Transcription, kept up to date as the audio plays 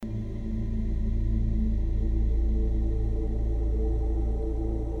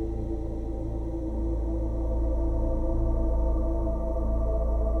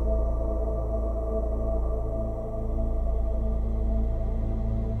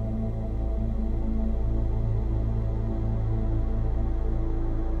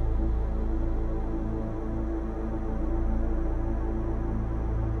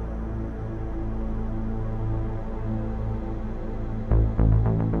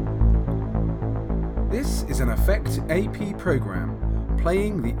This is an Effect AP program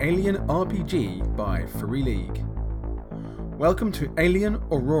playing the Alien RPG by Free League. Welcome to Alien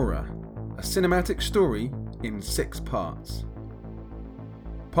Aurora, a cinematic story in 6 parts.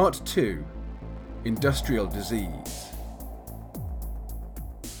 Part 2, Industrial Disease.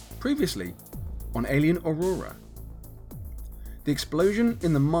 Previously on Alien Aurora. The explosion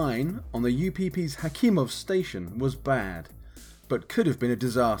in the mine on the UPP's Hakimov station was bad, but could have been a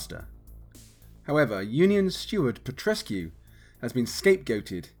disaster. However, Union steward Petrescu has been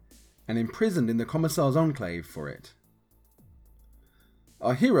scapegoated and imprisoned in the Commissar's Enclave for it.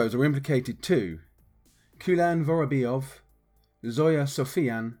 Our heroes are implicated too: Kulan Vorobyov, Zoya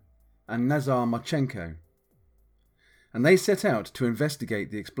Sofian, and Nazar Marchenko. And they set out to investigate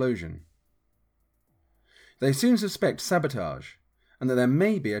the explosion. They soon suspect sabotage and that there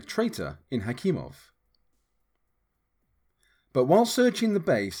may be a traitor in Hakimov. But while searching the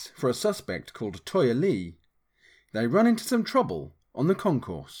base for a suspect called Toya Lee, they run into some trouble on the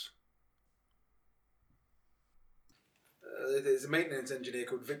concourse. There's a maintenance engineer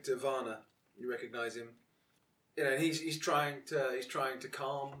called Victor Varna. You recognise him? You know, he's trying to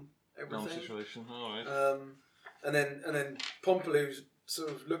calm everything. Calm situation. All right. And then Pompalou sort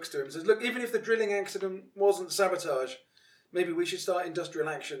of looks to him and says, "Look, even if the drilling accident wasn't sabotage, maybe we should start industrial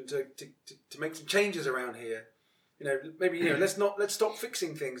action to make some changes around here. You know, maybe let's stop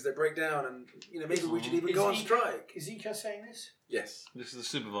fixing things that break down, and maybe we should even go on strike." Is Ika saying this? Yes. This is the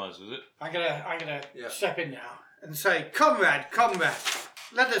supervisor, is it? I'm gonna step in now and say, comrade,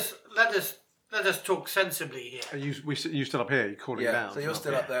 let us talk sensibly here. Are you still up here? You're calling down. So you're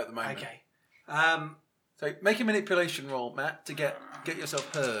still up there at the moment. Okay. So make a manipulation roll, Matt, to get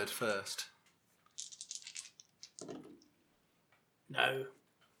yourself heard first. No.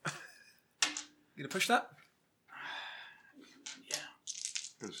 You gonna push that? Yeah.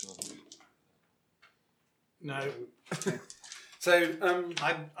 Good stuff. No. So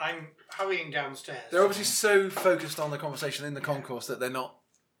I'm hurrying downstairs. they're obviously so focused on the conversation in the concourse that they're not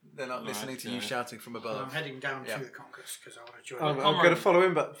listening to you shouting from above. I'm heading down to the concourse because I want to join. I'm going to follow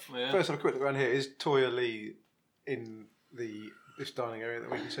him, but Yeah. first have a quick look around here. Is Toya Lee in this dining area that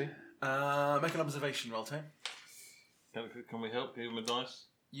we can see? Make an observation roll, Tim. Can we help? Give him a dice?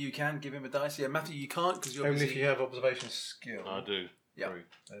 You can give him a dice. Yeah, Matthew, you can't because you're Only busy. if you have observation skill. I do. Yeah. 3.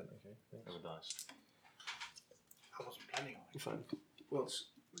 Okay. Have a dice. I wasn't planning on it. Fine. What's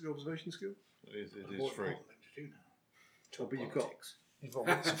your observation skill? It is What 3. am I to do now? But you've got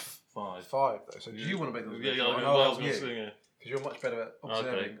 5. 5 though. So do you want to make the Yeah, observation? I was you. going to sing it. Because you're much better at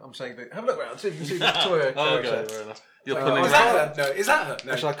observing. Okay. I'm saying that. Have a look around. See if you can see the Toya Okay, character. fair enough. You're So, pulling Is that. that her? No, is that her?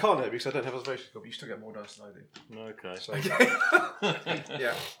 No. Actually, I can't know because I don't have observation skill, but you still get more dice than I do. Okay. So,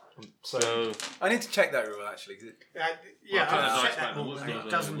 Yeah. So, I need to check that rule actually. 'Cause Yeah, Well, I've dice set that back, rule what's and the it other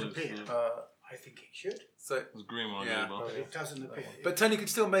doesn't one? appear. I think it should, there's green one Yeah. on but the it doesn't appear. but Tony can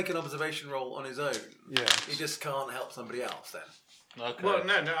still make an observation roll on his own. yeah. He just can't help somebody else then. bar. Okay. Well,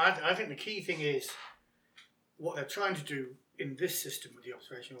 no. I think the key thing is what they're trying to do in this system with the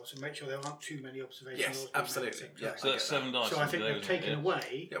observation rules and make sure there aren't too many observation Yes, rules. being absolutely. made at the Yeah. same So time. that's 7 dice. So I think there, they've isn't it? taken Yeah.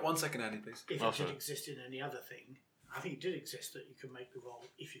 away, Yeah, 1 second, Andy, please. if Oh, it did sorry. exist in any other thing, I think it did exist that you can make the roll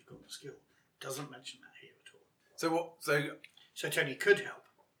if you've got the skill. Doesn't mention that here at all. So what? So So Tony could help,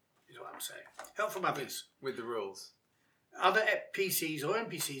 is what I'm saying. Help from others. with the rules. Other PCs or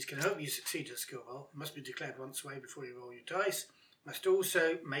NPCs can help you succeed at a skill roll. It must be declared once a way before you roll your dice. Must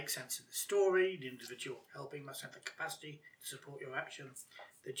also make sense of the story. The individual helping must have the capacity to support your action.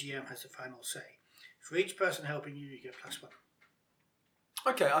 The GM has the final say. For each person helping you, you get +1.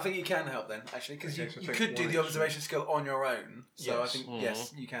 Okay, I think you can help then, actually, because Okay, so you take could do one the each. observation skill on your own. So Yes. I think,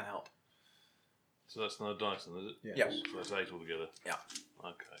 yes, you can help. So that's no dice then, is it? Yeah. Yeah. So that's 8 altogether. Yeah.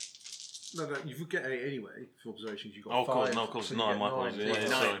 Okay. No, you get 8 anyway for observations. You've got Oh, of 5. course, no, of course, so you 9. get My 9. apologies. Yeah, Yeah, 9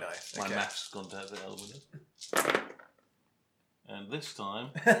 sorry. dice. My Okay. maths gone down the hell with it. And this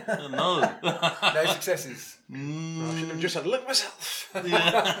time, no. No successes. I should have just had a look myself.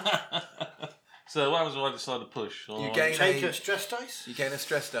 Yeah. So what happens if I decide to push? You gain Take a a stress dice. you gain a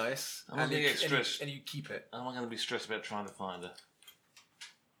stress dice, I'm not and gonna you, get stressed. and you keep it. Am I going to be stressed about trying to find her?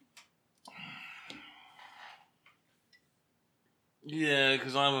 Yeah,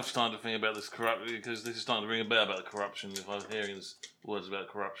 because I'm starting to think about this corruption, because this is starting to ring a bell about the corruption, if I'm hearing this words about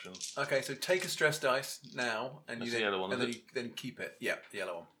corruption. Okay, so take a stress dice now, and That's you the then, yellow one, and is then it? you then keep it. Yeah, the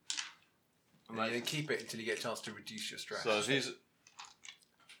yellow one. And then you then keep it until you get a chance to reduce your stress. So if he's...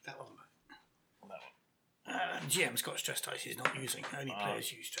 That one. GM's got stress dice he's not using. Only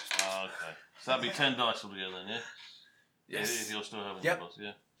players use stress dice. okay. So that'd be 10 dice altogether then, yeah? Yes. If you're still having Yep. the boss,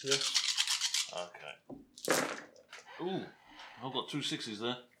 yeah? Yes. Okay. Ooh, I've got 2 6s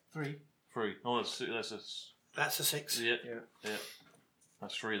there. 3. 3. Oh, that's That's a 6. yeah.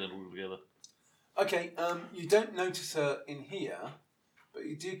 That's 3 then all together. Okay, you don't notice her in here, but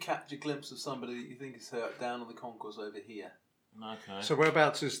you do catch a glimpse of somebody that you think is her down on the concourse over here. Okay. So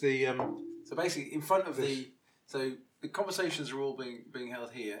whereabouts is the? So basically, in front of so the conversations are all being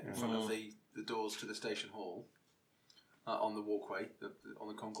held here in front of the doors to the station hall, on the walkway, on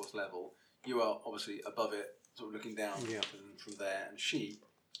the concourse level. You are obviously above it, sort of looking down from there, and she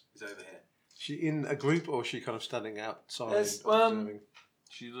is over here. She in a group, or is she kind of standing outside? Yes, observing?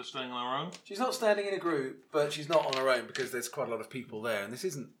 She's just staying on her own? She's not standing in a group, but she's not on her own because there's quite a lot of people there, and this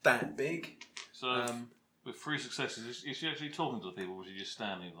isn't that big. So, with 3 successes, is she actually talking to the people, or is she just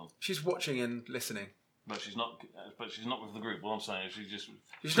standing with them? She's watching and listening. But she's not with the group. What I'm saying is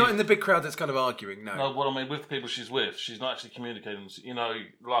She's not in the big crowd that's kind of arguing, no. No, what I mean, with the people she's with, she's not actually communicating. You know,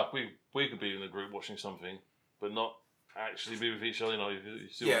 like we could be in a group watching something, but not actually be with each other, you know, you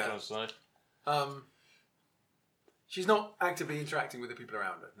see what I'm trying to say? She's not actively interacting with the people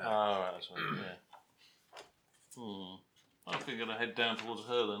around her, no. Oh, right, that's right, I think I'm going to head down towards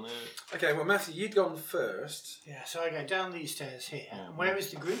her then. Yeah. Okay, well, Matthew, you'd gone first. Yeah, so I go down these stairs here. And where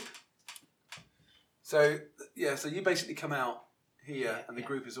is the group? So you basically come out here, and the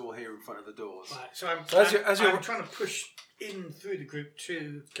group is all here in front of the doors. Right, so I'm trying to push in through the group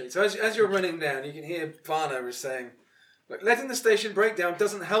to... Okay, so as you're running down, you can hear Varna is saying, "Look, letting the station break down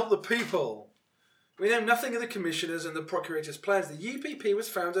doesn't help the people. We know nothing of the commissioners and the procurator's plans. The UPP was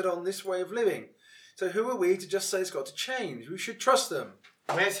founded on this way of living. So who are we to just say it's got to change? We should trust them."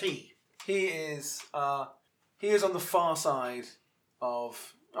 Where's he? He is on the far side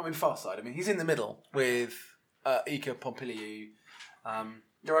of... far side. I mean, he's in the middle with Ika Pompiliou.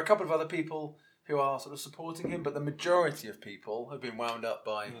 There are a couple of other people who are sort of supporting him, but the majority of people have been wound up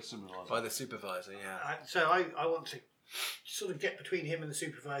by the supervisor. Yeah. So I want to sort of get between him and the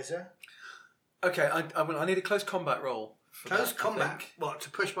supervisor. Okay, I need a close combat roll. Close combat? What,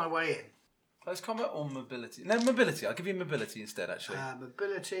 to push my way in? Close combat or mobility? No, mobility. I'll give you mobility instead, actually.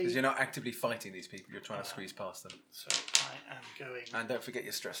 Mobility. Because you're not actively fighting these people. You're trying to squeeze past them. So I am going... And don't forget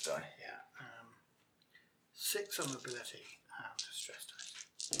your stress die. Yeah. 6 on mobility and stress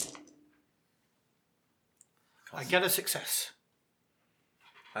dice. I get a success.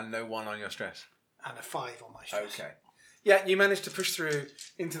 And no 1 on your stress. And a 5 on my stress. Okay. Yeah, you manage to push through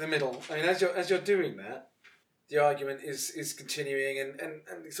into the middle. I mean, as you're doing that, the argument is continuing and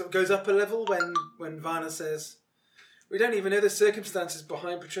it sort of goes up a level when Varna says, "We don't even know the circumstances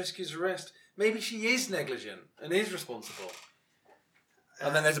behind Petrescu's arrest. Maybe she is negligent and is responsible."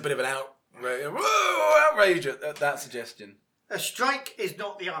 And then there's a bit of an outrage at that suggestion. A strike is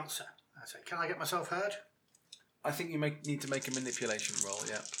not the answer. I say, can I get myself heard? I think you need to make a manipulation roll,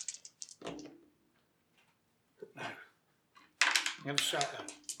 yeah. No. I'm going to shout then.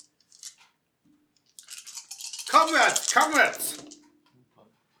 Comrades! Well,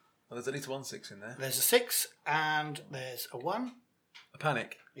 there's at least 1 6 in there. There's a 6 and there's a 1. A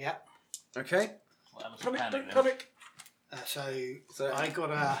panic. Yeah. Okay. Well, Panic. So I got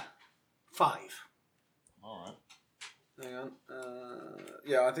a 5. All right. Hang on.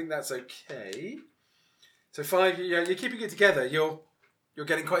 Yeah, I think that's okay. So 5. You're keeping it together. You're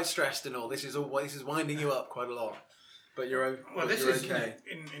getting quite stressed and all. This is winding you up quite a lot. But you're okay. Well, this is okay.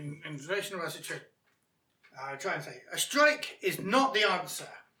 In relation to our situation. I try and say a strike is not the answer.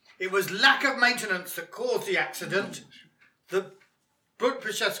 It was lack of maintenance that caused the accident. The put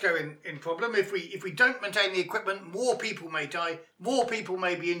Petrescu in problem. If we don't maintain the equipment, more people may die, more people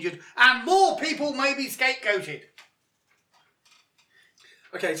may be injured, and more people may be scapegoated.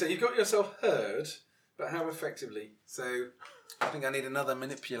 Okay, so you've got yourself heard, but how effectively? So I think I need another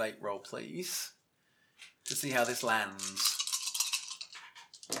manipulate roll, please, to see how this lands.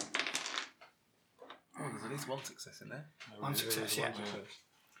 Oh, there's at least 1 success in there. One success, yeah.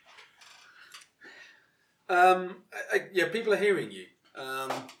 Yeah, people are hearing you.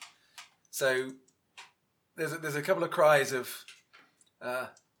 So there's a couple of cries of,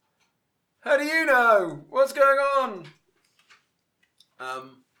 "How do you know? What's going on?"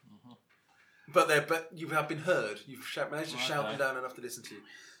 But you have been heard. You've managed to shout them down enough to listen to you.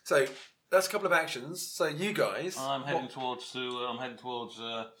 So that's a couple of actions. So you guys, I'm heading towards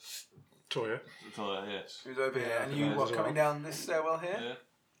Toya. Toya, yes. Who's over here? And you as well. coming down this stairwell here? Yeah.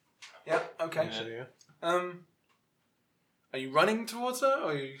 Yeah. Okay. Yeah. Yeah. Are you running towards her?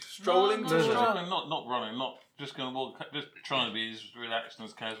 Or are you strolling towards her? Strolling, not running, not just going to walk, just trying to be as relaxed and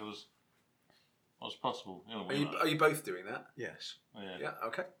as casual as possible. You know, Are you both doing that? Yes. Yeah.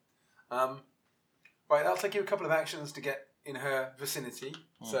 Okay. Right. That'll take you a couple of actions to get in her vicinity.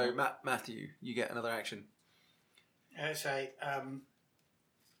 So Matthew, you get another action. I say,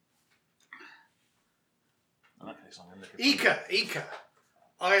 this. I'm going to nick it. Ika,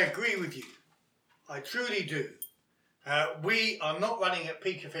 I agree with you. I truly do. We are not running at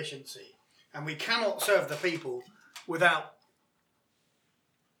peak efficiency, and we cannot serve the people without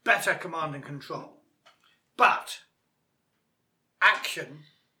better command and control. But action,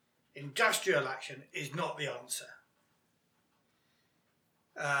 industrial action, is not the answer.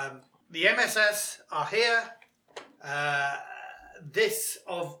 The MSS are here.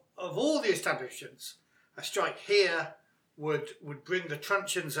 Of all the establishments, a strike here would bring the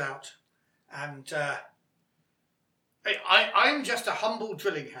truncheons out, and I'm just a humble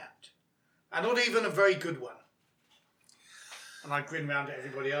drilling hand, and not even a very good one. And I grin round at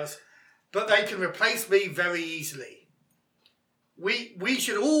everybody else, but they can replace me very easily. We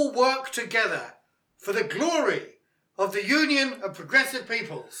should all work together for the glory of the Union of Progressive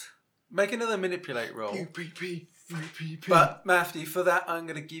Peoples. Make another manipulate roll. UPP. But Matthew, for that, I'm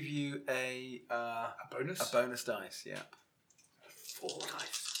going to give you a bonus? A bonus dice. Yeah. 4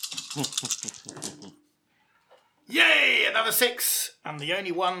 dice. Yay! Another 6, and the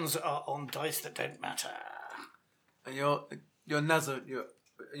only ones are on dice that don't matter. And you're Nazar.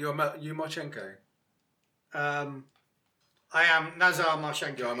 You're Marchenko. I am Nazar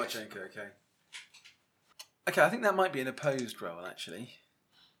Marchenko. You're Marchenko. Okay. Okay, I think that might be an opposed roll actually.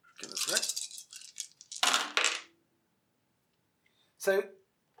 Give us that. So,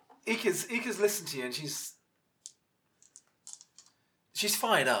 Ika's listened to you, and she's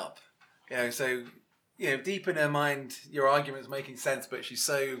fired up. So deep in her mind, your argument's making sense, but she's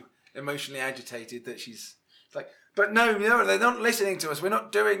so emotionally agitated that she's like, "But no, they're not listening to us. We're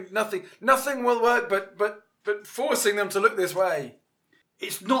not doing nothing. Nothing will work, but forcing them to look this way."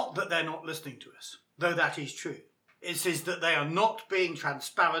 It's not that they're not listening to us, though that is true. It is that they are not being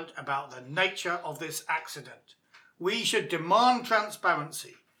transparent about the nature of this accident. We should demand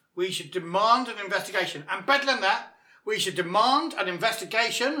transparency. We should demand an investigation. And better than that, we should demand an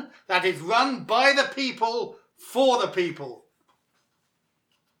investigation that is run by the people, for the people.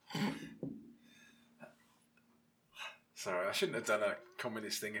 Sorry, I shouldn't have done a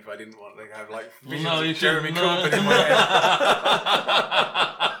communist thing if I didn't want to have visions No, you of Jeremy shouldn't. Corbyn in my head.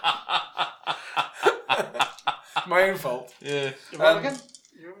 My own fault. Yeah.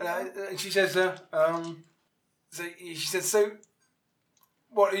 And she says, so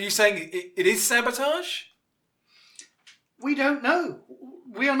what are you saying? It is sabotage? We don't know.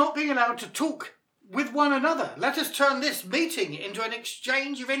 We are not being allowed to talk with one another. Let us turn this meeting into an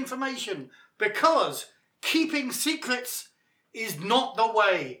exchange of information, because keeping secrets is not the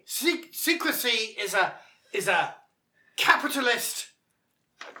way. Secrecy is a capitalist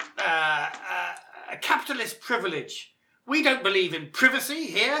a capitalist privilege. We don't believe in privacy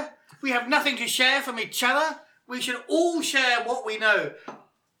here. We have nothing to share from each other. We should all share what we know.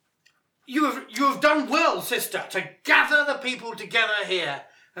 You have done well, sister, to gather the people together here,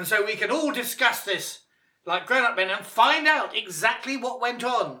 and so we can all discuss this like grown-up men and find out exactly what went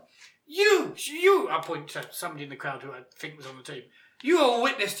on. You, I point to somebody in the crowd who I think was on the team. You are a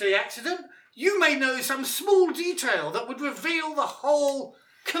witness to the accident. You may know some small detail that would reveal the whole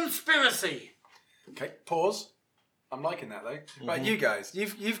conspiracy. Okay, pause. I'm liking that though. Mm-hmm. Right, you guys,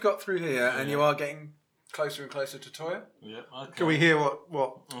 you've got through here, and you are getting closer and closer to Toya. Yeah. Okay. Can we hear what?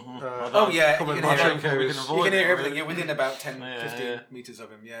 You can hear everything. it. You're within about 10, 15 metres of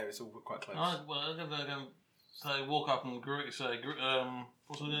him. Yeah, it's all quite close. I'm going to say, walk up and say,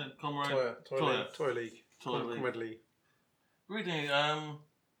 what's his name? Comrade? Toya League. Comrade League. Greeting,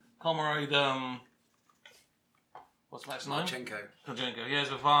 Comrade, what's Max's name? Marchenko. He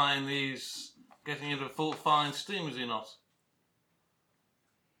has a fine, he's getting into full fine steam, is he not?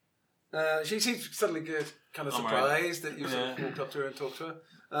 She seems suddenly good, kind of surprised that you sort of walked up to her and talked to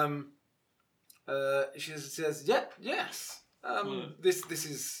her. She says, yes.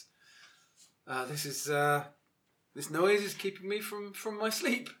 This noise is keeping me from my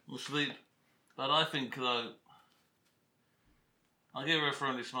sleep. But I think though, I'll give her a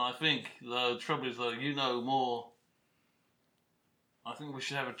friendly smile. I think the trouble is though, you know more. I think we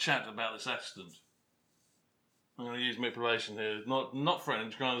should have a chat about this accident. I'm going to use manipulation here. Not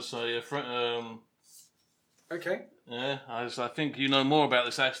French, going to say Okay. Yeah, I think you know more about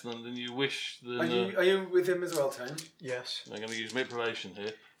this accident than you wish. Are you with him as well, Tone? Yes. I'm going to use manipulation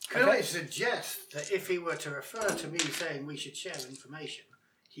here. Can I suggest that if he were to refer to me saying we should share information,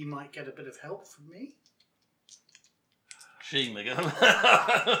 he might get a bit of help from me? She, Megan.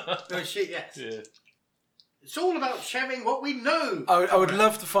 No, she, yes. Yeah. It's all about sharing what we know. I would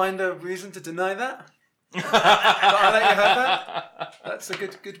love to find a reason to deny that. But I'll let you have that. That's a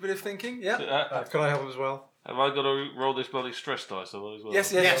good bit of thinking. Yeah. Can I help as well? Have I got to roll this bloody stress dice as well?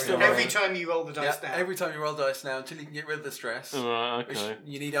 Yes, Yes, still every rolling. time you roll the dice Yeah, down. every time you roll dice now until you can get rid of the stress. Right, Which okay.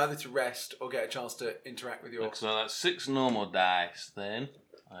 you need either to rest or get a chance to interact with your. So that's 6 normal dice then.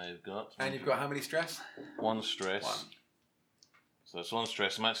 I've got. And you've got how many stress? 1 stress. 1. So that's 1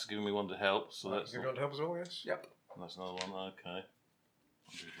 stress. Max is giving me 1 to help. So that's. You're going to help as well, yes? Yep. That's another one. Okay.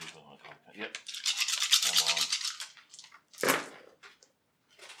 Yep.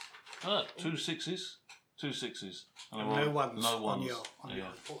 Come on. 2 6s. 2 6s. And no ones No ones. on your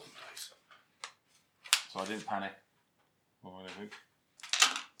important dice. So I didn't panic or anything.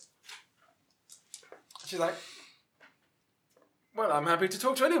 She's like, well, I'm happy to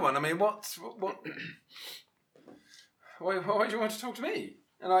talk to anyone. I mean, what why do you want to talk to me?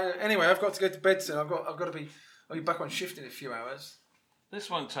 And anyway, I've got to go to bed soon. I'll be back on shift in a few hours. This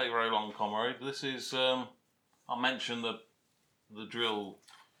won't take very long, comrade. This is I mentioned the drill.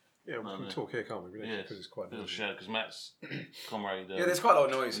 Yeah, we can talk here, can't we? Really? Yes, Because it's quite little noisy. shout because Matt's comrade. Yeah, there's quite a lot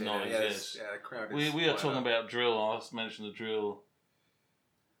of noise here. Noise, yeah, yes. Yeah, the crowd. We is are quite talking loud. about drill. I mentioned the drill.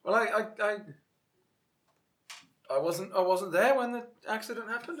 Well, I wasn't there when the accident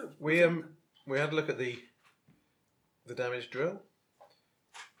happened. We had a look at the damaged drill.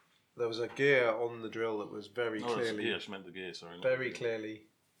 There was a gear on the drill that was very Oh, clearly, yes, meant the gear. Sorry. not very the gear. clearly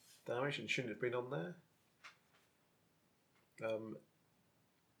damaged and shouldn't have been on there.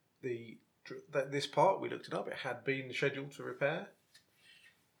 This part, we looked it up. It had been scheduled for repair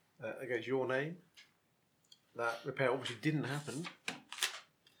against your name. That repair obviously didn't happen.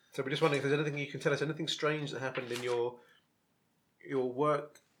 So we're just wondering if there's anything you can tell us, anything strange that happened in your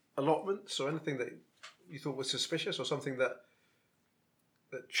work allotments, or anything that you thought was suspicious, or something that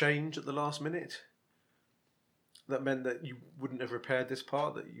changed at the last minute that meant that you wouldn't have repaired this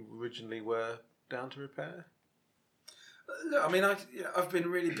part that you originally were down to repair. Look, I mean, I've been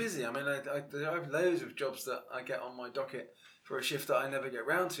really busy. I mean, I have loads of jobs that I get on my docket for a shift that I never get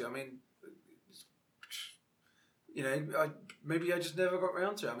round to. I mean, maybe I just never got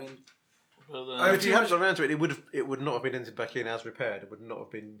round to it. I mean, Well, If you hadn't gone around to it, it would not have been entered back in as repaired. It would not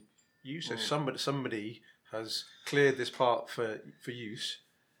have been used. So somebody has cleared this part for use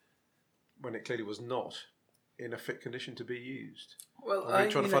when it clearly was not in a fit condition to be used. well, Are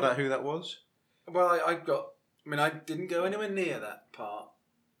we trying to find out who that was? Well, I didn't go anywhere near that part,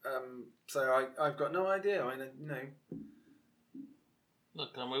 so I've got no idea. I mean,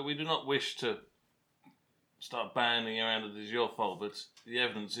 Look, we do not wish to start banding around that it is your fault, but the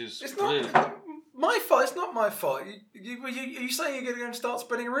evidence is it's clear. not my fault. It's not my fault. Are you saying you're going to go and start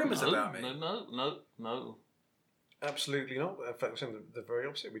spreading rumours about me? No. Absolutely not. In fact, we're saying the very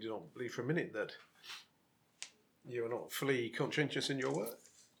opposite. We do not believe for a minute that you are not fully conscientious in your work.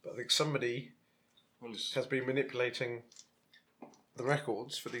 But I think somebody Well, has been manipulating the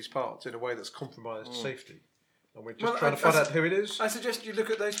records for these parts in a way that's compromised safety. And we're just trying to find out who it is. I suggest you look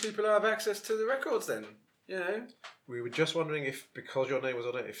at those people who have access to the records then. We were just wondering if, because your name was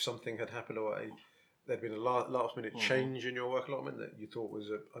on it, if something had happened or there'd been a last minute change in your work allotment that you thought was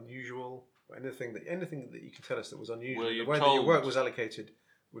unusual, or anything that you can tell us that was unusual. Were The you way that your told- work was allocated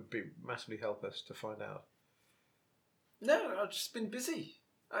would be massively help us to find out. No, I've just been busy.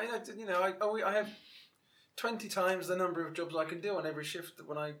 I have 20 times the number of jobs I can do on every shift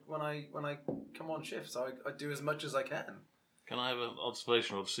when I come on shift. So I do as much as I can. Can I have an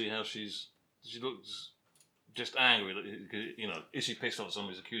observation or to see how she looks just angry? Is she pissed off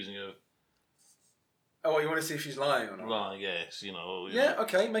somebody's accusing her of Oh, you want to see if she's lying or not? lying? Yes, or, Yeah,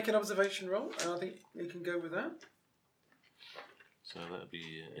 okay. Make an observation roll, and I think you can go with that. So that'd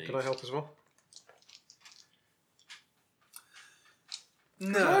be 8. Can I help as well?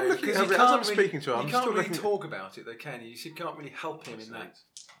 No, I'm looking- because as I'm speaking to her, I'm you can't still really looking- talk about it, though, can you? You can't really help him in that.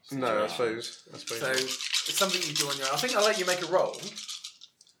 No, I situation. suppose. So it's something you do on your own. I think I'll let you make a roll,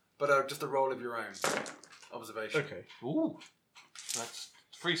 but just a roll of your own observation. Okay. Ooh, that's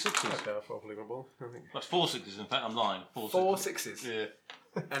 3 6s. Okay, I'll probably ball. I think. That's 4 6s. In fact, I'm lying. 4 sixes. Yeah,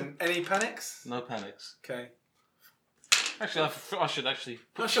 And any panics? no panics. Okay. Actually, I should actually.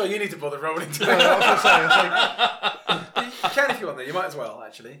 Not sure you need to bother rolling to I it. was going to say, I think, You can if you want there. You might as well,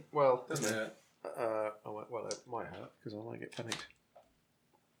 actually. well, Doesn't hurt. it might hurt because I might get panicked.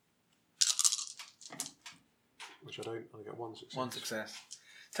 Which I don't. I get 1 success. 1 success.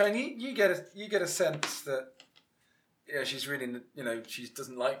 Tony, you get a sense that she's really she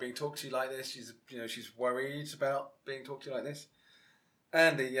doesn't like being talked to like this. She's worried about being talked to like this.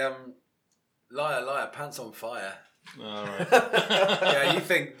 Andy, liar, pants on fire. All right. Yeah, you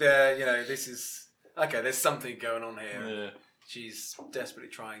think this is okay. There's something going on here. Yeah. She's desperately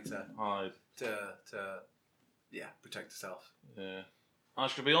trying to Hide. protect herself. Yeah. I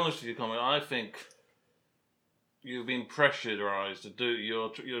should be honest with you, Conrad. I think you've been pressurised to do.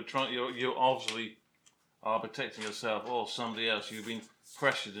 You obviously are protecting yourself or somebody else. You've been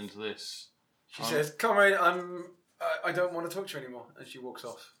pressured into this. She says, "Comrade, I don't want to talk to you anymore," and she walks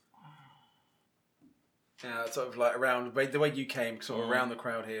off. Yeah, sort of like around the way you came, sort of around the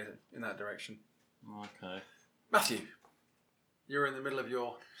crowd here in that direction. Okay. Matthew, you're in the middle of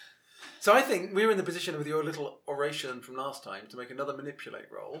your. So I think we're in the position with your little oration from last time to make another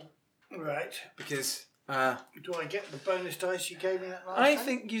manipulate roll Right. because. Do I get the bonus dice you gave me that last I time?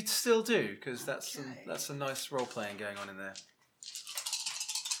 think you'd still do because that's Okay. that's some nice role playing going on in there.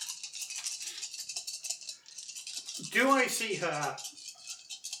 Do I see her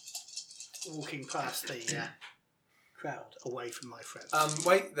walking past the crowd away from my friends?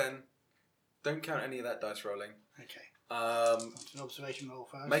 Wait then, don't count any of that dice rolling. Okay. It's an observation roll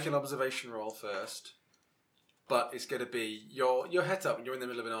first. Make an observation roll first, but it's going to be your head's up and you're in the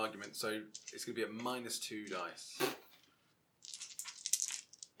middle of an argument, so it's going to be at -2 dice.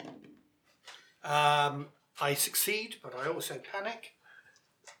 I succeed, but I also panic,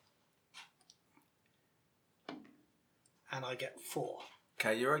 and I get 4.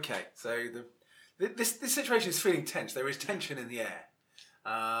 Okay, you're okay. So this situation is feeling tense. There is tension in the air,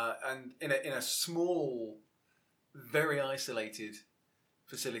 and in a small, very isolated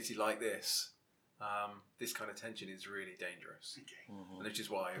facility like this. This kind of tension is really dangerous, and which is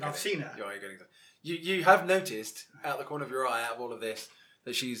why And I've seen her. You have noticed out the corner of your eye, out of all of this,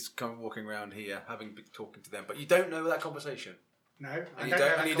 that she's kind of walking around here, having been talking to them, but you don't know that conversation, No, and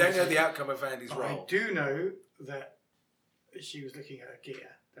you don't know the outcome of Andy's But role. I do know that she was looking at her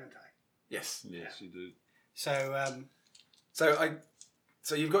gear, don't I? Yes. Yes, you do. So,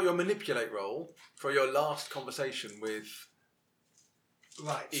 So you've got your manipulate roll for your last conversation with.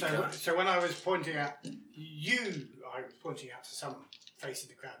 right. Ika. So when I was pointing at you, I was pointing out to some face in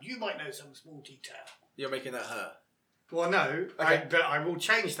the crowd. You might know some small detail. You're making that her. Well, no, Okay. but I will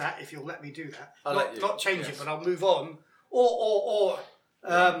change that if you'll let me do that. I'll let you, Not change yes. it, but I'll move on. Or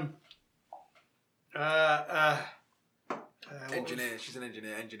Engineer. She's an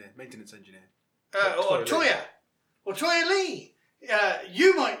engineer. Maintenance engineer. or Toya Lee.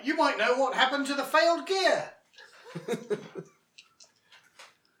 You might know what happened to the failed gear.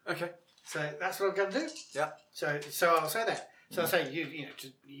 Okay. So that's what I'm going to do. Yeah. So I'll say that. So I'll say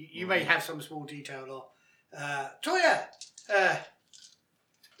you may have some small detail or Toya,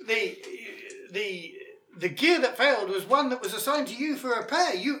 the gear that failed was one that was assigned to you for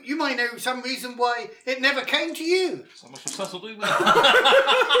repair. You might know some reason why it never came to you. So much success will do.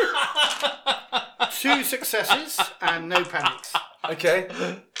 2 successes and no panics. Okay.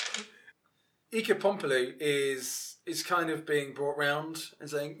 Ika Pompalou is kind of being brought round and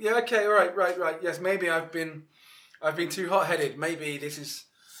saying, "Yeah, okay, all right. Yes, maybe I've been too hot-headed. Maybe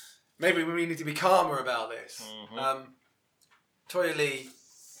we need to be calmer about this." Toya Lee,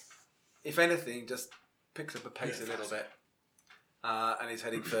 if anything, just picks up a pace a little bit, and is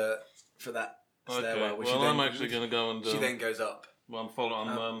heading for that stairwell. Which Well, I'm actually going to go and. She then goes up. Well, I'm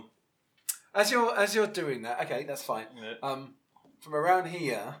following. As you're doing that, okay, that's fine. Yeah. From around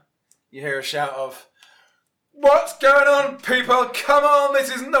here, you hear a shout of, "What's going on, people? Come on, this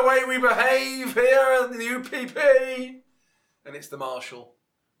isn't the way we behave here in the UPP." And it's the marshal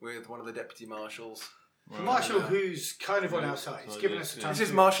with one of the deputy marshals. The marshal who's kind of on our side. He's So given yes, us a time. This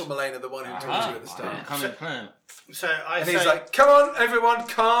is Marshal Mullena, the one who told you at the start. Coming plan. So I And say, he's like, "Come on, everyone,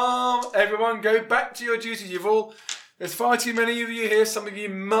 calm. Everyone, go back to your duties. There's far too many of you here. Some of you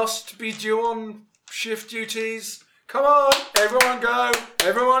must be due on shift duties. Come on, everyone go.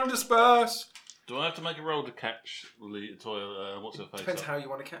 Everyone disperse." Do I have to make a roll to catch Toya? What's her face? Depends up? how you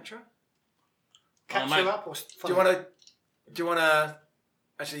want to catch her. catch mate. you up or Do you want to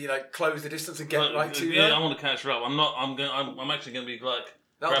actually close the distance and get But, right to yeah, her? I want to catch her up. I'm actually going to be That'll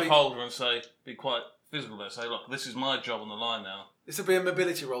grab be- hold of her and be quite physical there. Say, look, this is my job on the line now. This will be a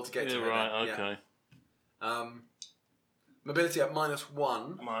mobility roll to get Yeah, to her. right. then. Okay. Yeah. Mobility at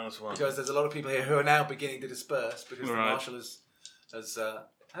 -1 -1. because there's a lot of people here who are now beginning to disperse because the Right. marshal has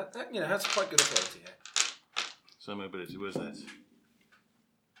quite good authority here. So mobility. Where's that?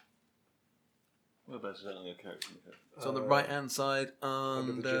 Whereabouts is that on your character? It's on the right hand side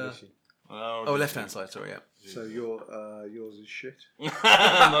Under the agility. left hand side. Sorry, yeah. So yours is shit.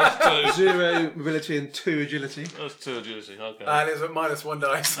 That's 2. 0 mobility and 2 agility. That's 2 agility. Okay. And it's at -1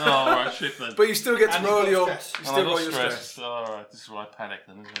 dice. Oh, all right, shit then. But you still get to And roll you've your. got stress. You And I still got roll your stress. stress. All right, this is why I panic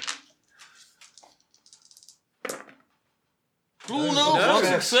then, isn't it? Oh no, No. one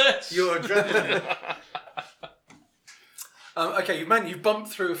success. Your adrenaline. Okay, you've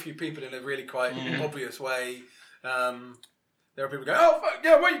bumped through a few people in a really quite obvious way. there are people going, "Oh, fuck,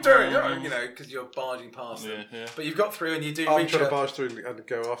 yeah, what are you doing?" You know, because you're barging past them. Yeah. But you've got through and you do I'm reach trying to a... barge through and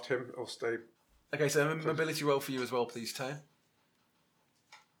go after him or stay. Okay, so a mobility roll for you as well, please, Tone.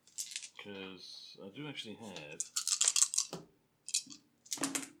 Because I do actually have.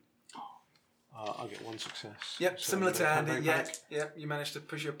 I'll get one success. Yep, So similar to Andy. campaign Yeah, panic. yeah. You managed to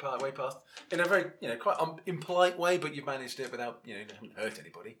push your way past in a very, quite impolite way, but you managed it without, you haven't hurt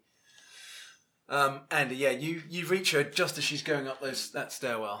anybody. Andy, yeah, you reach her just as she's going up that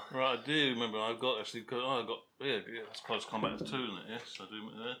stairwell. Right, I do remember. I've got actually. Yeah, it's close combat 2, isn't it? Yes, I do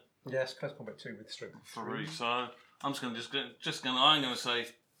remember that. Yes, close combat 2 with strength 3. So I'm just going to. I'm going to say,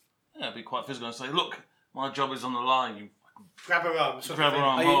 yeah, be quite physical and say, look, my job is on the line. You Grab her arm. Sort grab of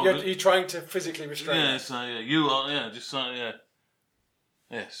her thing. arm. Are you trying to physically restrain Yeah, her? so yeah, you are. Yeah, just so yeah.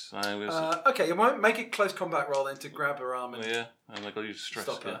 Yes, I was. Okay, you might make a close combat roll then to grab her arm and Yeah, and I got to use stress.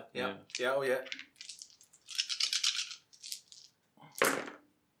 stop her. Yeah. Yeah, oh yeah.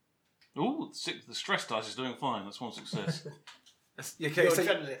 Ooh, the stress dice is doing fine. That's one success. Okay, Your so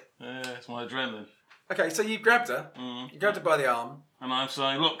adrenaline. Yeah, it's my adrenaline. so you grabbed her. Mm. You grabbed her by the arm. And I'm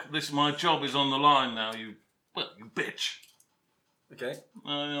saying, look, my job is on the line now. You bitch. Okay.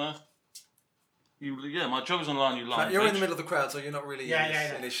 My job is on the line. You lying. You're bitch. in the middle of the crowd, so you're not really Yeah, in yeah,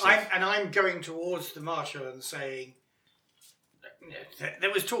 this yeah. initiative. I'm going towards the marshal and saying,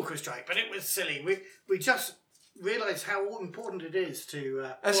 there was talk of strike, but it was silly. We just realised how important it is to.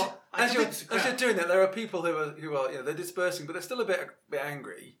 As you're crowd. doing that, there are people who are they're dispersing, but they're still a bit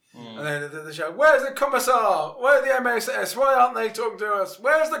angry. And then they shout, "Where's the commissar? Where's the MSS? Why aren't they talking to us?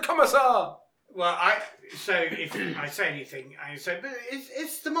 Where's the commissar?" Well, so if I say anything, I say, but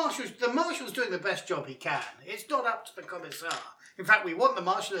it's the marshals. The marshal's doing the best job he can. It's not up to the commissar. In fact, we want the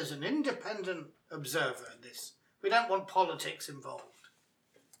marshal as an independent observer in this. We don't want politics involved.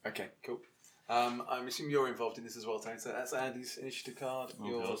 Okay, cool. I'm assuming you're involved in this as well, Tony. So that's Andy's initiative card,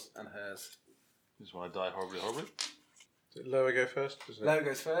 yours, and hers. This is why I die horribly. Did Lower go first? Isn't it? Lowe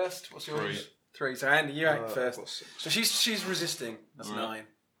goes first. What's yours? 3. 3. So Andy, you act I've first. got 6. So she's resisting. That's Right.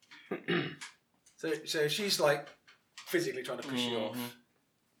 9. So she's like physically trying to push you off,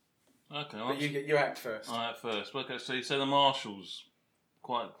 Okay, but you act first. Alright, first. Okay, so you say the marshal's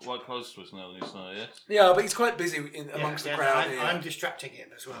quite close to us now, then you say, yes? Yeah, but he's quite busy amongst the crowd here. I'm distracting him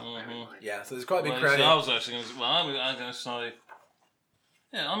as well. bear in mind. Yeah, so there's quite a big Well, crowd see, here. I was actually going to. Well, I'm going to say.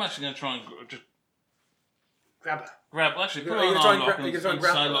 Yeah, I'm actually going to try and just Grab her. grab. Actually, put Are her you on gonna try arm and lock grab- and you gonna try and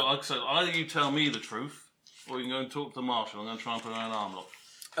say, grab her? look, like I said, either you tell me the truth, or you can go and talk to the marshal. I'm going to try and put her on arm lock.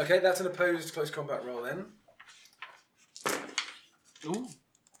 Okay, that's an opposed close combat roll then. Ooh.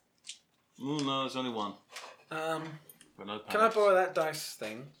 Ooh, no, there's only one. Um, But no can I borrow that dice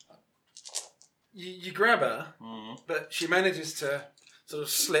thing? You grab her, but she manages to sort of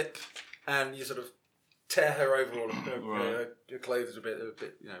slip, and you sort of tear her overall. Right. Her clothes are a bit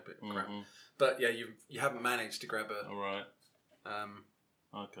crap. But yeah, you haven't managed to grab her. All right.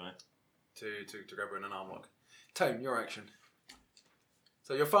 Okay. To grab her in an arm lock. Tone, your action.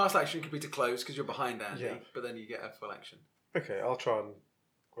 So your fast action could be to close because you're behind Andy, Yeah. but then you get a full action. Okay, I'll try and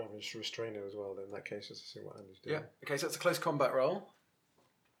grab and just restrain her as well. Then in that case, just to see what Andy's doing. Yeah. Okay, so it's a close combat roll.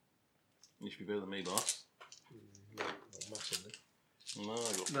 You should be better than me, boss. Not massively. No, I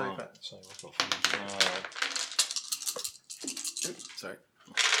got No, in fine. fact, So I've got 5. sorry.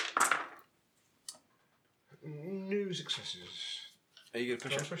 New successes. Are you going to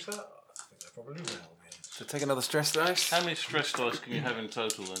Can I push her? push that? I think I probably will. Yes. So take another stress dice. How many stress dice can you have in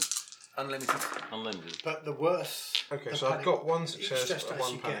total then? Unlimited. Unlimited. But the worse. Okay, the so I've panic- got one each success stress and dice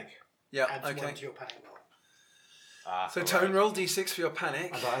one you panic. Yeah. Adds one Okay. to your panic roll. So Tone, roll d6 for your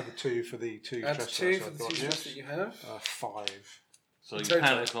panic. And I added 2 for the 2 Add stress 2 dice for I've the got, 2 stress yes. that you have. 5. So you total.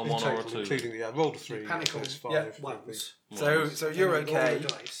 panic on In one or a total, two. including the I rolled a 3. Panic so on it's 5. yeah, Ones. So you're Then you roll okay. the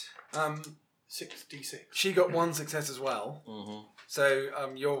dice. 6d6. She got one success as well. Mm-hmm. So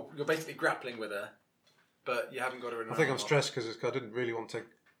you're basically grappling with her, but you haven't got her in. I think I'm stressed because I didn't really want to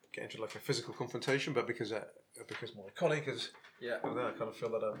get into like a physical confrontation, but because my colleague is Yeah. over there, I kind of feel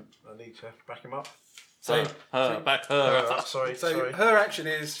that I need to back him up. So Back her. Sorry. her action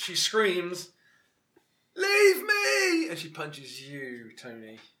is she screams, "Leave me!" and she punches you,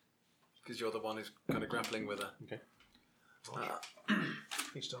 Tony, because you're the one who's kind of grappling with her. Okay.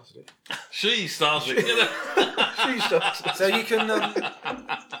 He started it. She started it. She started it. So you can.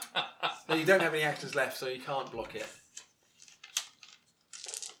 No, you don't have any actors left, so you can't block it.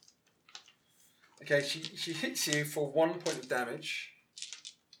 Okay, she hits you for 1 point of damage.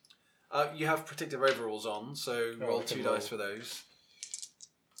 You have protective overalls on, so roll I can 2 roll. dice for those.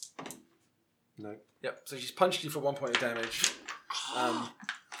 No. Yep. So she's punched you for 1 point of damage.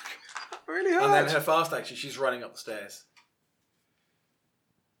 Really hard. And then her fast action, she's running up the stairs.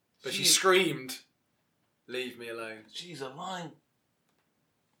 But she screamed, "Leave me alone," She's a lying.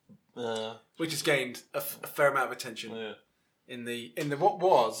 which has gained a fair amount of attention Yeah. in the what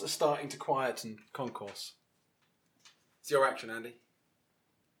was a starting to quieten concourse. It's your action, Andy.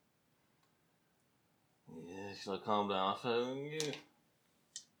 Yeah, she's like, calm down. I felt, yeah.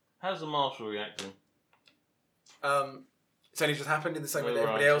 How's the marshal reacting? It's only just happened in the same way Oh, that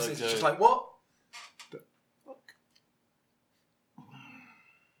everybody right, else is. It's okay. just like, what?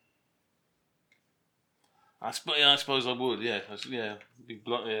 I suppose I would. Yeah, yeah. Be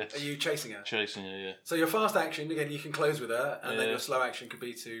blunt. Yeah. Are you chasing her? Chasing her? Yeah. So your fast action, again, you can close with her, and then Yeah. your slow action could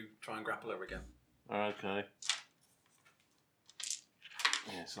be to try and grapple her again. Okay.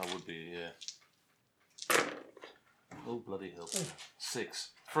 Yes, I would be. Yeah. Oh bloody hell!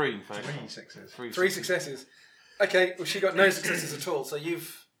 6, 3 in fact. 3 sixes. Three successes. Okay, well, she got no successes at all, so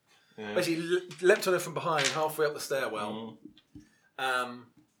you've Yeah. basically leapt on her from behind, halfway up the stairwell, Mm.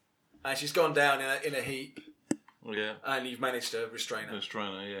 and she's gone down in a heap, Yeah. and you've managed to restrain her. Let's try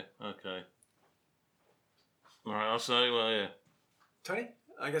now. Yeah. Okay. All right. I'll say. Well, yeah. Tony,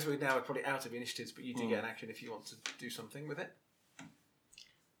 I guess we're now probably out of initiatives, but you do get an action if you want to do something with it.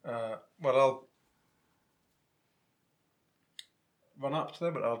 Well, I'll run up to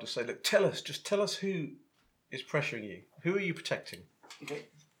them, but I'll just say, look, tell us who is pressuring you. Who are you protecting? Okay,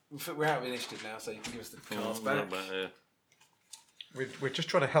 we're out of initiative now, so you can give us the cards back. Yeah. We're just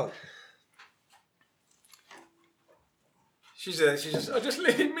trying to help. She's just, oh, just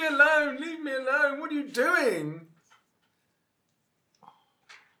leave me alone, what are you doing?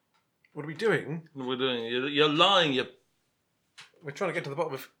 What are we doing? What are we doing? You're lying. We're trying to get to the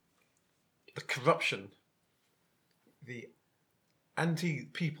bottom of the corruption, the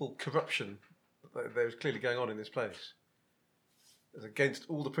anti-people corruption that there's clearly going on in this place. It's against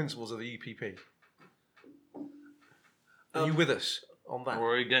all the principles of the EPP. Are you with us on that?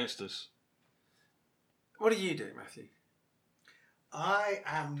 Or against us. What do you do, Matthew? I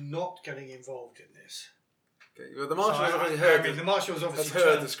am not getting involved in this. Okay, well, the marshal has obviously the marshal's obviously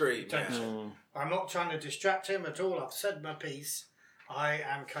heard turned the scream. Yeah. attention. I'm not trying to distract him at all. I've said my piece. I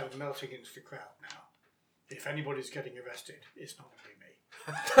am kind of melting into the crowd now. If anybody's getting arrested, it's not going to be me.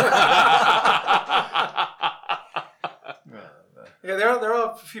 Yeah, there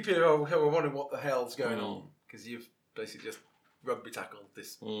are a few people who are wondering what the hell's going on because you've basically just rugby tackled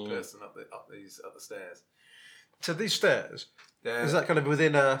this person up the stairs. So these stairs, Yeah. is that kind of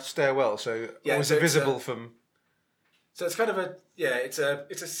within a stairwell? Yeah, or is so it it's visible from? So it's kind of it's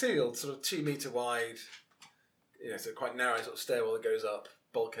a sealed sort of 2 metre wide, so quite narrow sort of stairwell that goes up,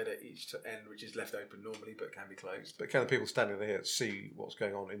 bulkhead at each end, which is left open normally but can be closed. But can the people standing here see what's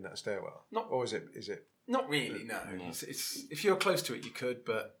going on in that stairwell? Or is it? Not really, no. It's if you're close to it, you could,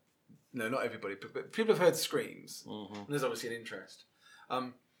 but no, not everybody. But people have heard screams, and there's obviously an interest.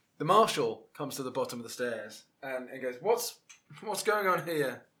 The marshal comes to the bottom of the stairs and goes, "What's going on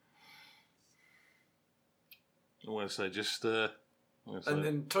here?" I want to say just.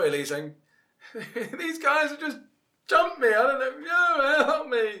 And Toya Lee's saying, "These guys have just jumped me. I don't know. No, help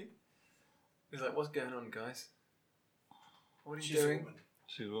me." He's like, "What's going on, guys? What are you doing?" A woman.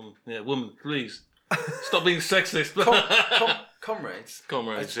 She's a woman. Yeah, woman, please. Stop being sexist. Comrades.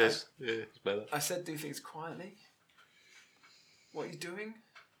 Comrades, yes. Yeah, it's better. I said do things quietly. What are you doing?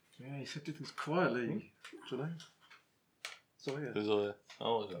 Yeah, he said do things quietly. What's your name? Sorry. There's a.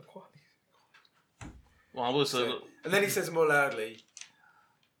 Oh, is it? Well, I will say. Look, And then he says more loudly,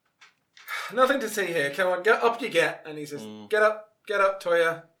 "Nothing to see here. Come on, get up you get." And he says, get up,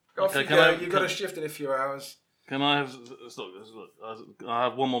 Toya. Off Okay, you can go. I- You've got can- a shift in a few hours. can I have. Look, I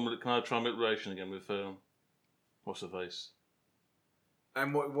have one more minute. Can I try relation again with. What's her face?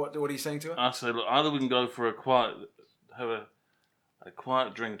 And what are you saying to her? I say, look, either we can go for a quiet. Have a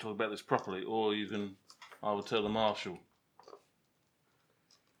quiet drink, talk about this properly, or you can. I will tell the marshal.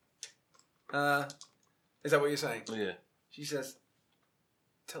 Is that what you're saying? Yeah. She says,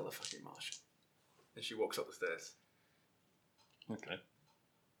 "Tell the fucking marshal." And she walks up the stairs. Okay.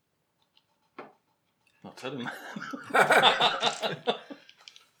 Not tell him.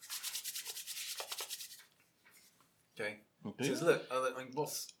 Okay. Okay. She says, "Look,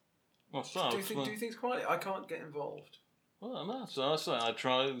 boss, What's that? do things quietly. I can't get involved." Well, no, so I say I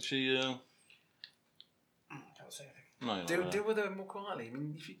try. She. Can't say anything. No, Deal with her more quietly. I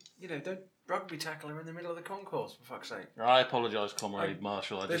mean, if you don't rugby tackle her in the middle of the concourse, for fuck's sake. I apologise, Comrade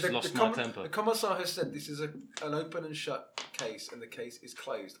Marshal. I just lost my temper. The commissar has said this is an open and shut case, and the case is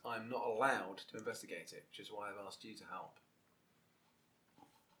closed. I am not allowed to investigate it, which is why I've asked you to help.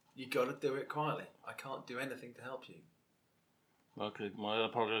 You got to do it quietly. I can't do anything to help you. Okay, I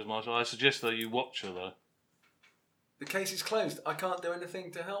apologise, Marshal. I suggest that you watch her though. The case is closed. I can't do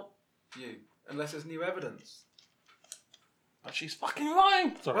anything to help you, unless there's new evidence. But she's fucking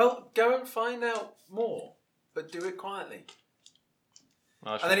lying. Sorry. Well, go and find out more, but do it quietly.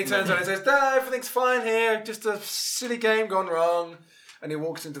 And then he turns around and says, everything's fine here, just a silly game gone wrong. And he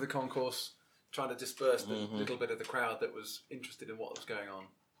walks into the concourse, trying to disperse the little bit of the crowd that was interested in what was going on.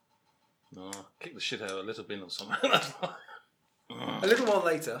 No, kick the shit out of a little bin or something. A little while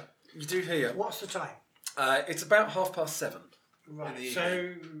later, you do hear, What's the time? it's about 7:30. Right.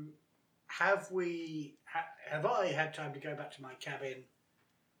 So, have I had time to go back to my cabin,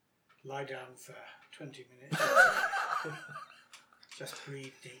 lie down for 20 minutes, just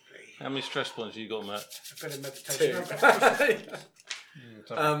breathe deeply, How many stress points you got, Matt? a bit of meditation.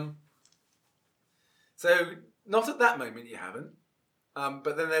 So, not at that moment you haven't,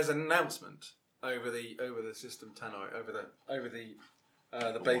 but then there's an announcement over the system tannoy, over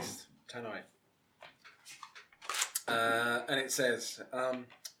the base tannoy, and it says,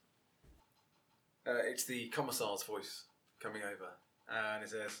 it's the commissar's voice coming over, and it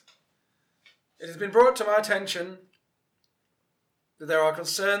says, "It has been brought to my attention that there are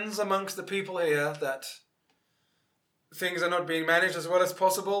concerns amongst the people here that things are not being managed as well as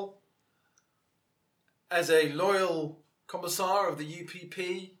possible. As a loyal commissar of the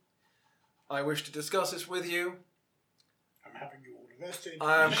UPP, I wish to discuss this with you. I'm having you all arrested.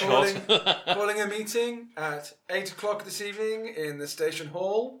 I am calling a meeting at 8 o'clock this evening in the station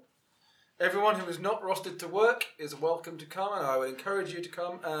hall. Everyone who is not rostered to work is welcome to come, and I would encourage you to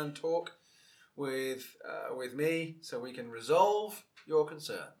come and talk with me so we can resolve your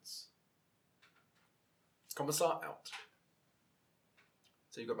concerns. Commissar out."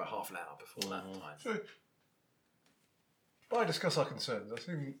 So you've got about half an hour before that time. So, by discuss our concerns, I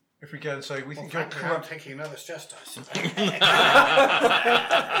think if we go and say we think you're frankly, I'm corrupt, taking another stress dice.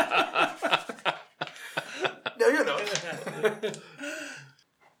 No, you're not.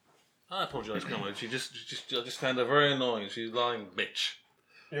 I apologise, Conway. I just found her very annoying. She's lying, bitch.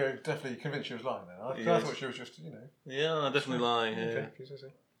 you're definitely convinced she was lying then. I Yes. thought she was just, Yeah, I'm definitely lying. Yeah. Okay, if you say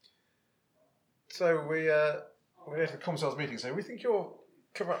so. So we went to the commissar's meeting. So we think you're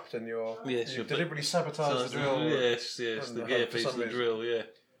corrupt and you're deliberately sabotaged the drill. Yes, and the the gear hunt for piece of some the reason. drill, yeah.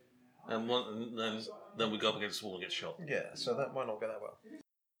 And then we go up against the wall and get shot. Yeah, so that might not go that well.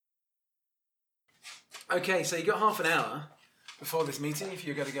 Okay, so you've got half an hour before this meeting if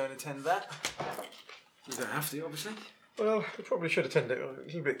you're going to go and attend that. You don't have to, obviously. Well, we probably should attend it. A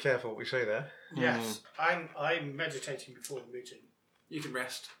little bit careful what we say there. Yes, I'm meditating before the meeting. You can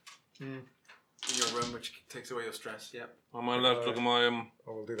rest in your room, which takes away your stress. Yep. Am I allowed to look at my I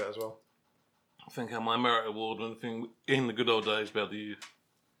will do that as well. I think my merit award and thing in the good old days about the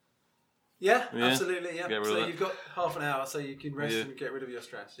Yeah, Yeah. absolutely. Yeah. Get rid of So that. you've got half an hour, so you can rest Yeah. and get rid of your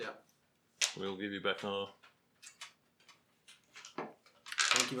stress. Yeah. we'll give you back our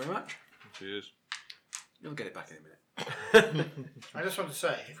Thank you very much. cheers. You'll get it back in a minute. I just want to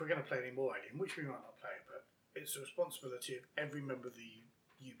say, if we're going to play any more Alien, which we might not play, but it's the responsibility of every member of the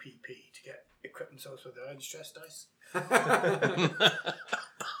UPP to equip themselves with their own stress dice.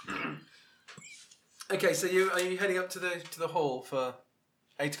 Okay, so are you heading up to the hall for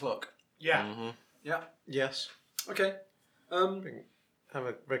 8 o'clock? Yeah. Mm-hmm. Yeah. Yes. Okay. Have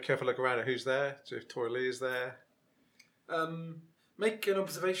a very careful look around at who's there. So if Tori Lee is there. Make an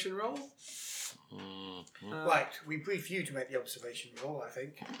observation roll. Right, we brief you to make the observation roll, I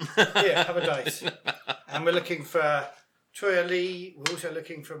think. Here, have a dice. And we're looking for Troya Lee, we're also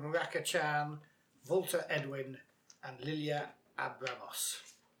looking for Maraka Chan, Volta Edwin, and Lilia Abramos.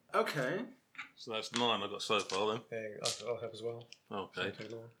 Okay. So that's 9 I've got so far then. Yeah, I'll have as well. Okay.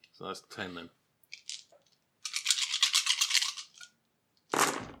 Take long. So that's 10 then.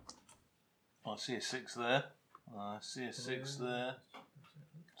 I see a 6 there. I see a 6 there.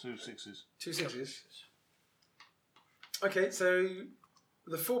 2 6s. 2 6s. Okay, so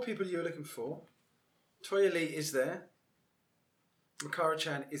the 4 people you're looking for, Toya Lee is there. Makara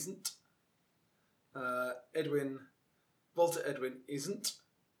Chan isn't. Volta Edwin isn't.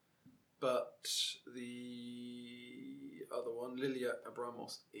 But the other one, Lilia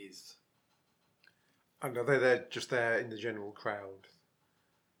Abramos, is. And are they just there in the general crowd?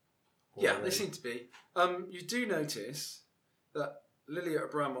 Or Yeah, are they seem to be. You do notice that Lilia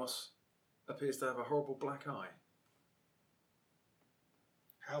Abramos appears to have a horrible black eye.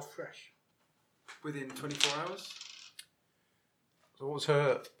 How fresh. Within 24 hours. So what's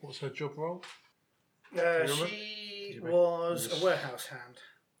her job role? She was a warehouse hand.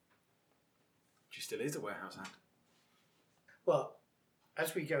 She still is a warehouse hand. Well,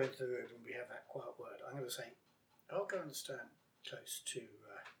 as we go into the room and we have that quiet word, I'm going to say, I'll go and stand close to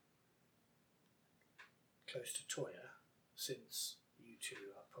Toya, since you two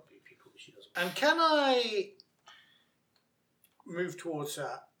are probably people she doesn't. And can I move towards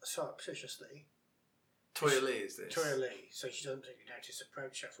her surreptitiously? Toya Lee is this? Toya Lee, so she doesn't take notice,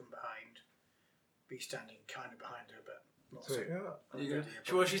 approach her from behind, be standing kind of behind her, but not so. There you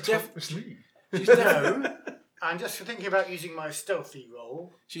go. Well, she's definitely. No, I'm just thinking about using my stealthy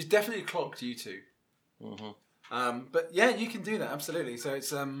roll. She's definitely clocked you two. But yeah, you can do that absolutely. So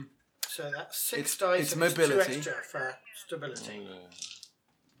it's So that's 6 dice. it's and mobility. It's 2 extra for stability.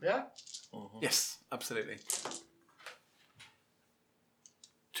 Yeah. Yes, absolutely.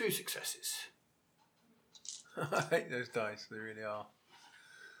 2 successes. I hate those dice. They really are.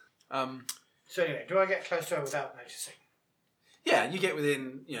 So anyway, do I get close to her without noticing? Yeah, you get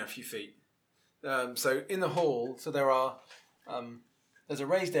within a few feet. So in the hall, so there are there's a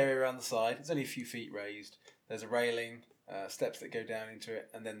raised area around the side. It's only a few feet raised. There's a railing, steps that go down into it,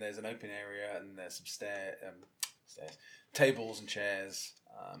 and then there's an open area, and there's some stairs, tables and chairs,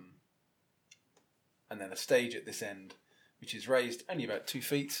 and then a stage at this end, which is raised only about 2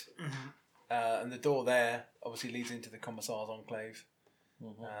 feet. And the door there obviously leads into the Commissar's Enclave.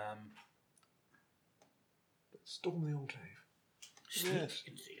 Storm the Enclave. Yes.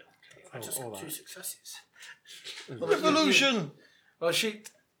 I just got 2 successes. Revolution! Well,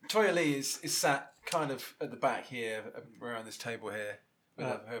 Toya Lee is sat kind of at the back here, around this table here, with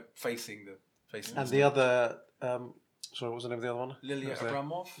her facing the. And the other, sorry, what was the name of the other one? Lilia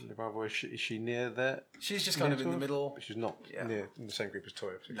Abramov. Is she near there? She's just kind of in the middle. But she's not near in the same group as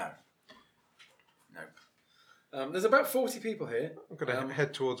Toya. No. There's about 40 people here. I'm going to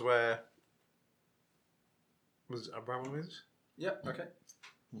head towards where was Abramov is. Yep. Okay.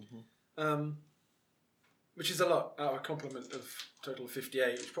 Which is a lot out of a complement of total of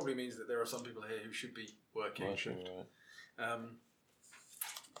 58, which probably means that there are some people here who should be working.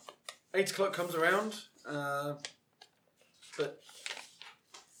 8 o'clock comes around, but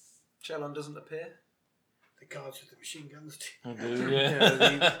Chelon doesn't appear. The guards with the machine guns.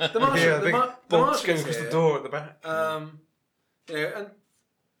 The marshal's going across the door at the back. And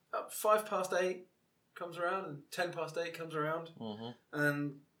 8:05 comes around, and 8:10 comes around,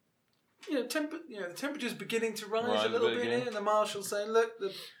 and the temperature's beginning to rise a little bit here, and the marshal's saying, "Look,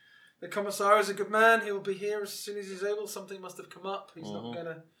 the commissar is a good man. He will be here as soon as he's able. Something must have come up. He's not going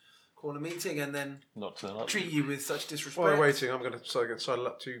to call a meeting and then not turn up. Treat you with such disrespect." While we're waiting, I'm going to sidle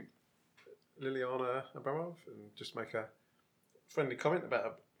up to Liliana Abramov and just make a friendly comment about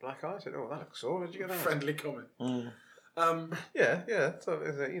a black eye. I said, "Oh, that looks sore. Where did you get that?" Friendly comment. Yeah. So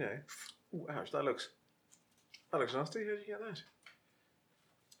ooh, ouch, that looks nasty. How did you get that?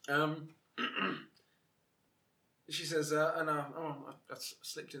 She says, I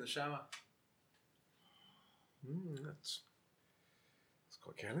slipped in the shower. That's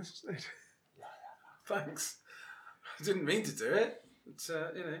quite careless, isn't it? Thanks. I didn't mean to do it.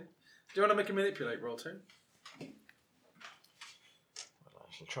 But, do you want to make a manipulate roll too? Well,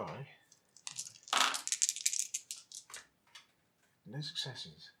 I shall try. No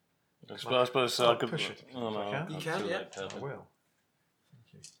successes. I suppose I could push it. Oh, no, I can. You can, yeah. I will.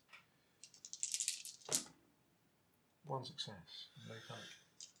 Thank you. 1 success. No thank.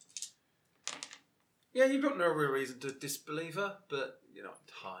 Yeah, you've got no real reason to disbelieve her, but you're not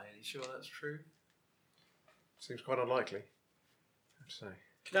entirely sure that's true. Seems quite unlikely, I have to say.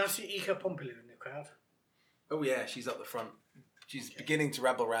 Can I see Ika Pompilou in the crowd? Oh yeah, she's up the front. She's beginning to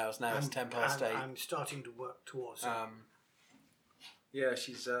rabble rouse now. It's 8:10. I'm starting to work towards her. Yeah,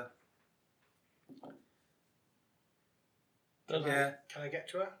 she's. Can I get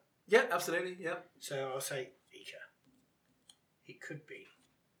to her? Yeah, absolutely. Yeah. So I'll say, Ika, it could be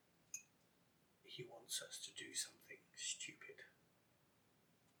he wants us to do something stupid.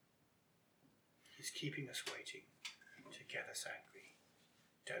 He's keeping us waiting to get us angry.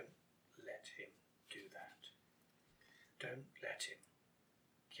 Don't let him do that. Don't let him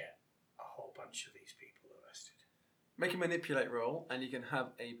get a whole bunch of these people arrested. Make a manipulate roll, and you can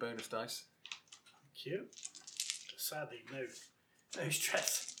have a bonus dice. Thank you. Sadly, no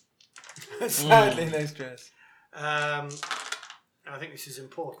stress. Sadly, no stress. I think this is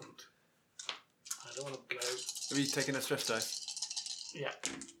important. I don't want to blow. Have you taken a stress dice? Yeah.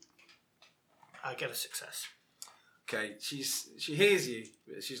 I get a success. Okay, she hears you.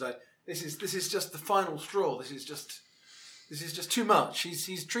 She's like, this is just the final straw. This is just too much.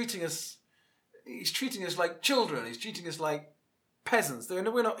 He's treating us. He's treating us like children. He's treating us like peasants.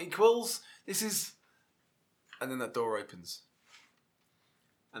 We're not equals. This is. And then that door opens,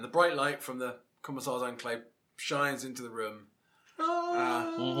 and the bright light from the Commissar's Enclave shines into the room.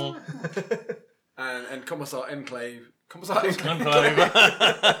 And Commissar Enclave. Commissar Enclave.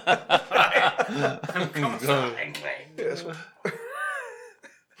 Yes.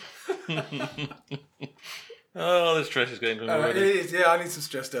 Oh, this stress is getting to me It already. is, yeah, I need some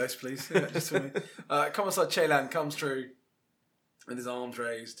stress dice, please. Yeah, just for me. Commissar Chelan comes through with his arms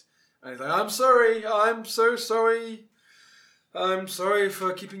raised. And he's like, I'm sorry. I'm so sorry. I'm sorry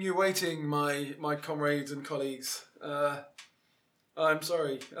for keeping you waiting, my comrades and colleagues. I'm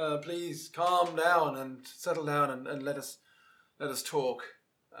sorry. Please calm down and settle down and let us talk.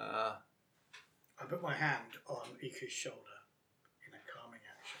 I put my hand on Iku's shoulder in a calming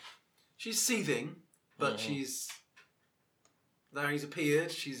action. She's seething, but she's now he's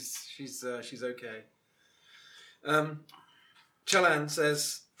appeared. She's okay. Chelan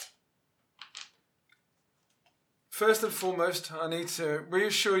says, first and foremost, I need to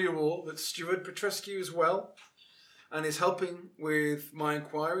reassure you all that Steward Petrescu is well and is helping with my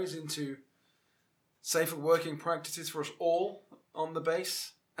inquiries into safer working practices for us all on the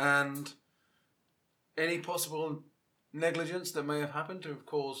base and any possible negligence that may have happened to have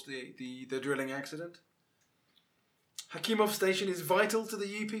caused the drilling accident. Hakimov Station is vital to the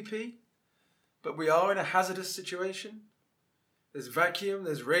UPP, but we are in a hazardous situation. There's vacuum,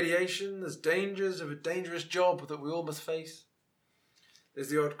 there's radiation, there's dangers of a dangerous job that we all must face. There's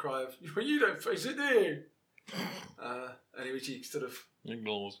the odd cry of, you don't face it, do you? Which he sort of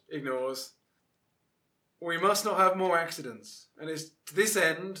ignores. We must not have more accidents. And it's to this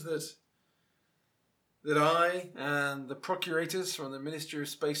end that I and the procurators from the Ministry of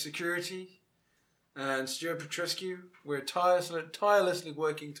Space Security and Stuart Petrescu, we're tirelessly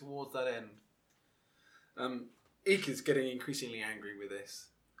working towards that end. Ike is getting increasingly angry with this.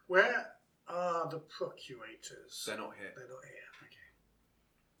 Where are the procurators? They're not here. They're not here.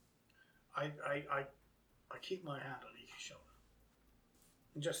 Okay. I keep my hand on Ike's shoulder.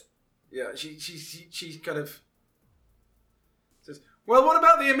 And just Yeah, she kind of says, well, what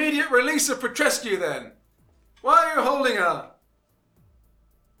about the immediate release of Petrescu then? Why are you holding her?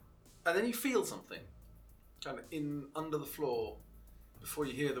 And then you feel something kind of in under the floor before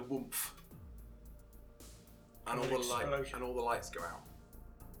you hear the whoomph. And all the lights go out.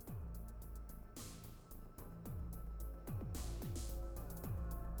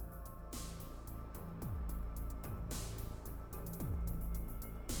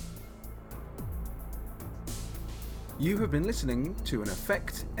 You have been listening to an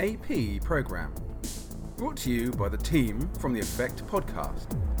Effect AP program, brought to you by the team from the Effect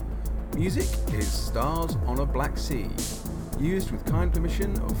podcast. Music is Stars on a Black Sea, used with kind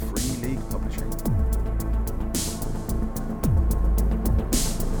permission of Free League Publishing.